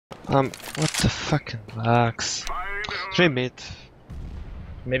What the fucking lags? 3 mid.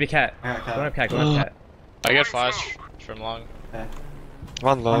 Maybe cat. Go up cat, go up cat. I get flash from long. Okay.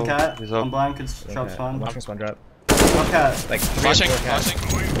 One low. One cat, He's one up. blind, could drop I'm spawn. watching spawn drop. One cat. Like, Flashing, 4 cat.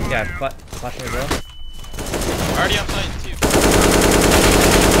 flashing. Yeah, flashing as well. Already on blind too.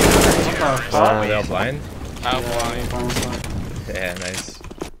 Oh, they're all blind? Out blind. Blind. Yeah, nice.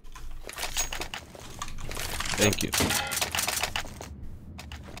 Thank you.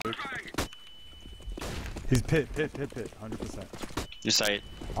 He's pit, 100%. You say it.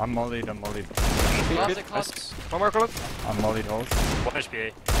 I'm mollied. Closet. One more close. I'm mollied holes. 1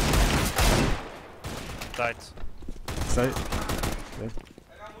 HPA. Died. Sight. Dead.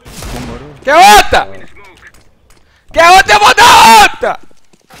 One more. Que outra! Que outra, eu vou dar outra!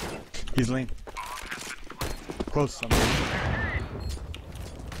 He's lane. Close.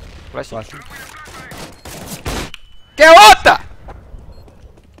 Flashing. Que outra!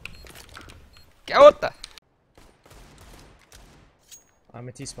 Que outra! I'm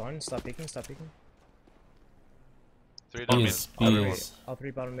at T-spawn, stop peeking. 3 down mid. All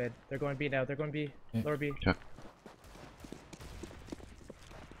 3 bottom mid. They're going B now, they're going B. Lower B. Yeah.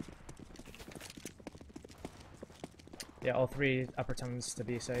 Yeah, all 3 upper tunnels to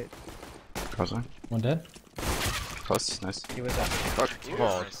B site. Close one. One dead. Close, nice. He was up. Fuck.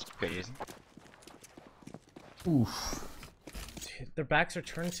 Well, good reason. Oof. Their backs are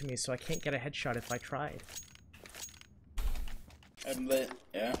turned to me, so I can't get a headshot if I tried. I'm lit.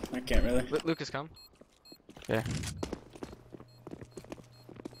 Yeah, I can't really. Lucas come. Yeah.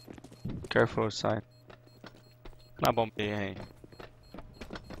 Careful side. Na bomba aí.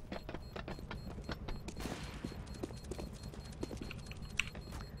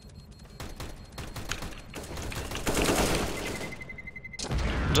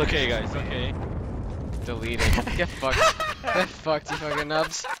 It's okay, guys. It's okay. Deleted. Get fucked. Get fucked, you fucking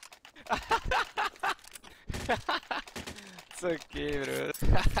nubs. It's okay, bro.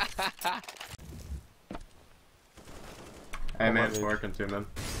 Hey man, it's working too, man.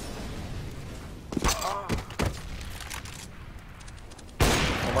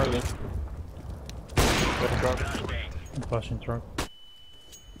 One more link. I'm flashing truck.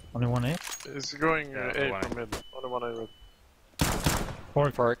 Only one A? It's going Yeah, A one. from mid. Only one A with.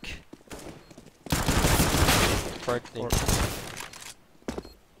 Fork. Fork. Link.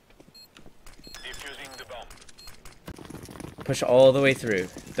 Push all the way through.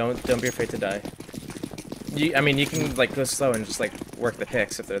 Don't be afraid to die. I mean, you can like go slow and just like work the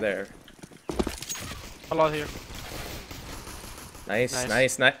picks if they're there. A lot here. Nice.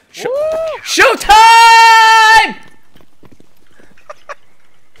 Showtime!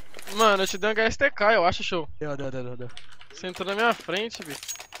 Mano, eu te dei um HSTK, eu acho, show. Deu. Você entrou na minha frente, bicho.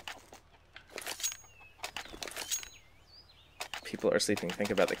 People are sleeping.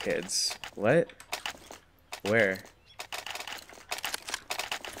 Think about the kids. What? Where?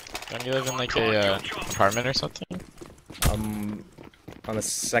 Don't you live in like a apartment or something? On the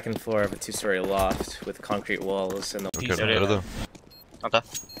 2nd floor of a 2-story loft with concrete walls and the. Ok, era du. Vänta.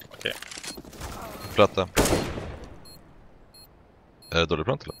 Okej. Platta. Är det dålig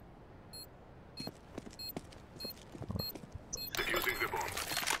plant eller?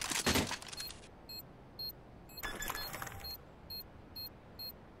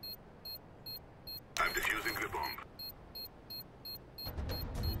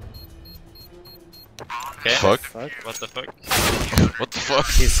 Okay. Fuck. What the fuck? What the fuck?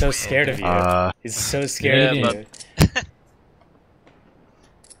 He's so scared of you. He's so scared yeah, of you.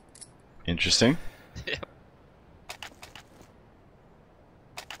 Interesting.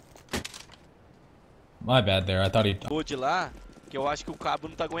 My bad there. I thought he. Vou de lá, que eu acho que o cabo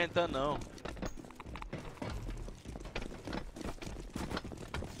não tá aguentando não.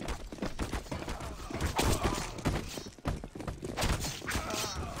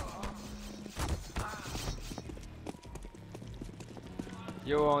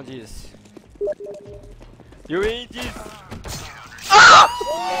 You on this? You in this?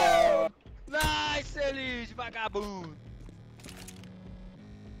 Ah! Nice, Elige, vagabundo!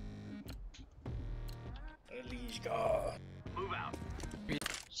 Elige, God. Move out.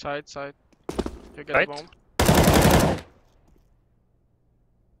 Side. You get Right? a bomb.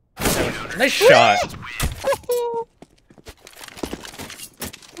 Nice shot.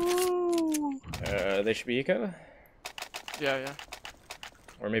 They should be eco, Yeah.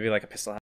 or maybe like a pistol.